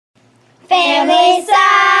Family size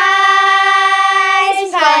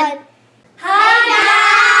fun. Hi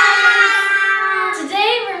guys!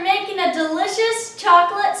 Today we're making a delicious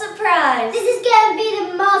chocolate surprise. This is gonna be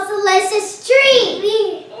the most delicious treat.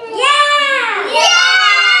 Yeah!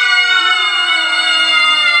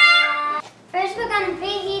 First we're gonna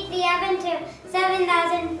preheat the oven to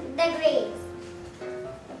 7,000 degrees.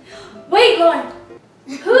 Wait, Lauren.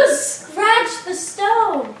 Who scratched the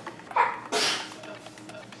stove?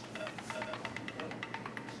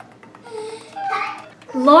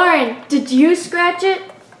 Lauren, did you scratch it?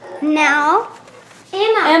 No.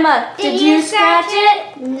 Emma, did you scratch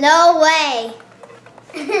it? No way.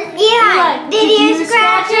 Ema, did you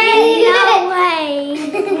scratch it? No way.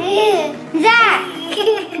 Zach,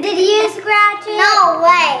 did you scratch it? No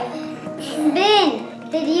way. Ben,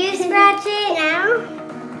 did you scratch it? No.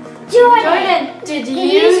 Jordan, did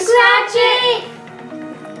you scratch it?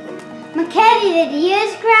 Mackenzie, did you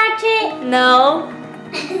scratch it? No.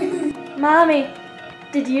 Mommy,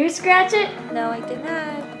 did you scratch it? No, I did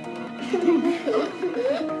not.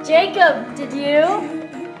 Jacob, did you?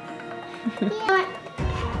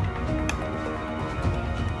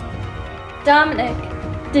 Dominic,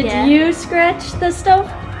 did you scratch the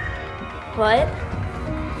stove? What?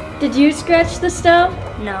 Did you scratch the stove?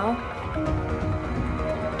 No.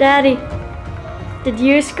 Daddy, did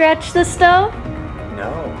you scratch the stove?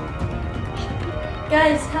 No.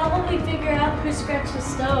 Guys, how will we figure out who scratched the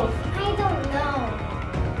stove? I don't know.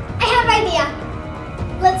 I have an idea.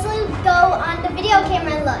 Let's go on the video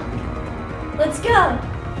camera and look. Let's go.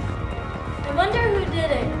 I wonder who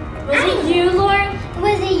did it. Was it you, Lauren?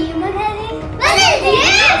 Was it you, Mackenzie? Was it you?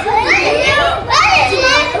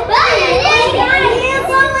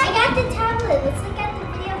 I got the tablet. Let's look at the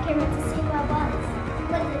video camera to see what it was.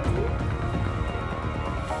 Was it you?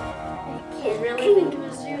 I really think it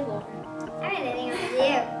was you, Lauren. I really think it was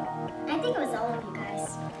you. I think it was all of you guys.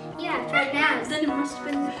 You have to now. Then it must have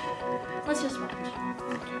been. Let's just watch.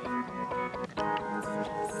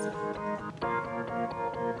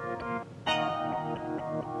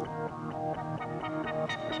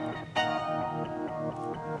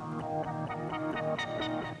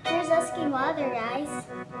 Here's Husky Water, guys.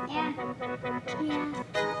 Yeah.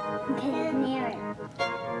 Okay, near it.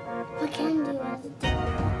 Mackenzie was it?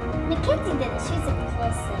 Mackenzie did it. She's the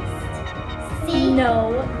closest. See? No.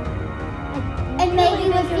 And maybe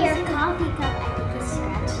with your coffee cup, I think you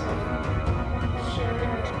scratched it. Sure.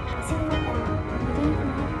 See what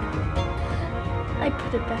I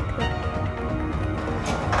put it back there.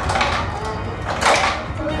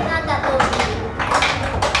 So it's not that low.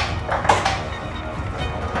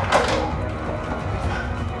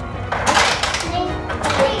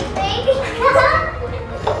 Baby.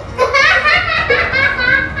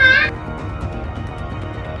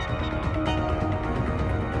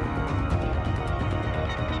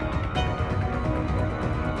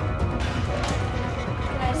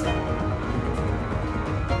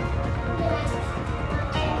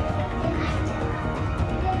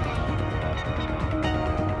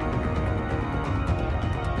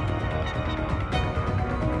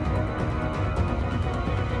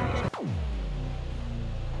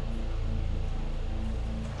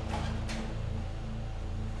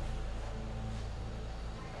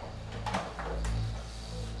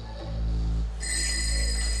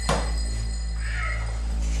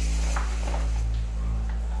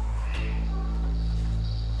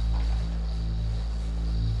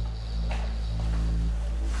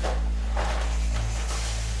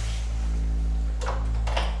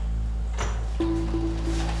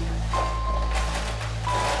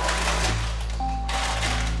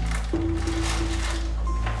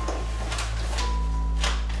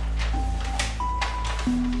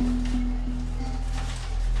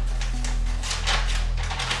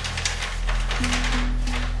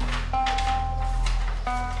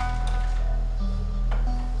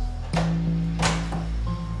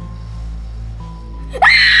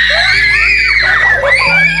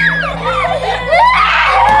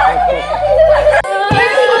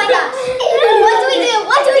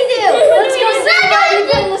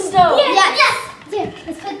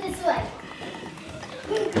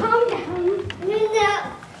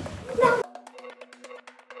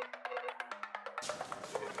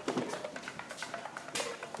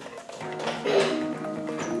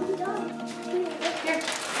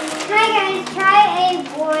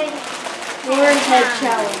 Warhead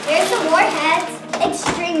challenge. Here's the Warhead's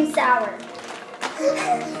extreme sour.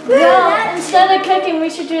 Well, instead of cooking, we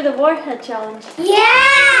should do the Warhead challenge. Yeah!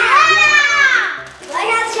 Look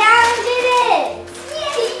how challenging it is.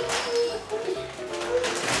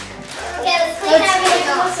 Okay, let's clean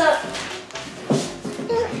everything What's up. up?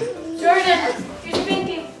 Jordan, we're good. Here's your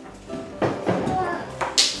pinky.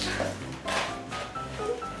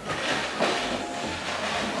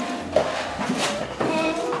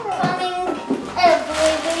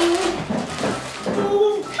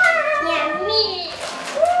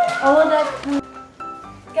 Oh, that.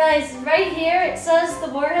 Guys, right here it says the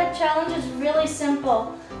Warhead challenge is really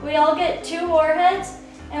simple. We all get 2 Warheads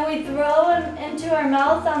and we throw them into our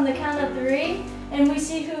mouth on the count of 3, and we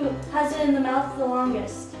see who has it in the mouth the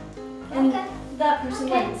longest. And that person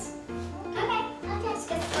wins. Okay, let's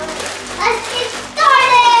get started. Let's get started!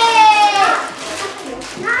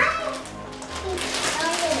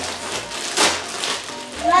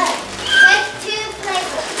 Let's 2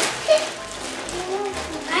 flavors.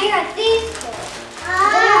 I got these 4.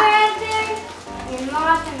 Right there. And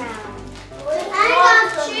watermelon. I got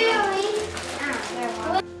cherry.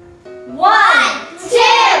 1, 2,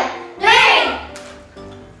 3.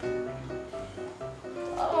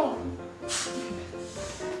 Oh.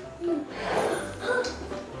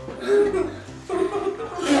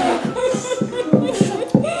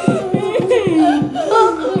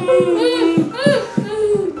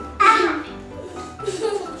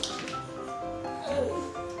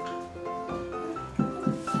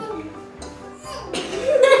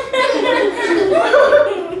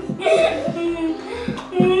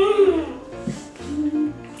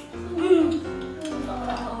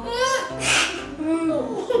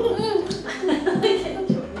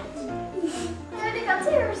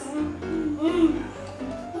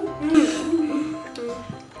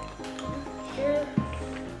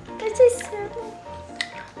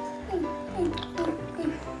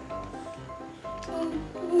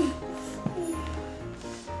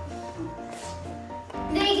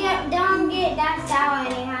 Don't get that sour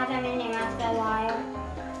and you have them in your mouth for a while.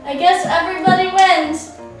 I guess everybody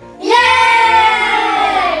wins. Yay!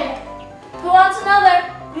 Who wants another?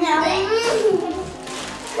 No.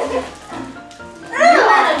 You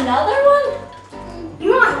want another one?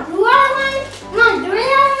 You want 2 other ones? You want 3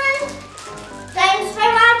 other ones? Thanks for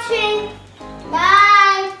watching.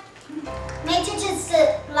 Bye. Make sure to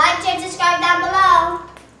like, share, subscribe down below.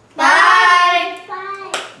 Bye.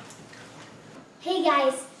 Bye. Hey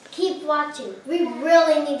guys, keep watching. We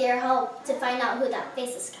really need your help to find out who that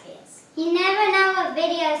faceless guy is. You never know what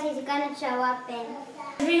videos he's gonna show up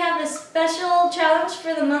in. We have a special challenge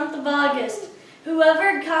for the month of August.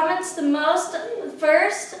 Whoever comments the most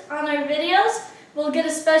first on our videos will get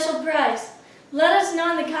a special prize. Let us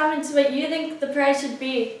know in the comments what you think the prize should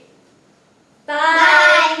be. Bye.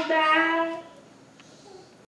 Bye. Bye.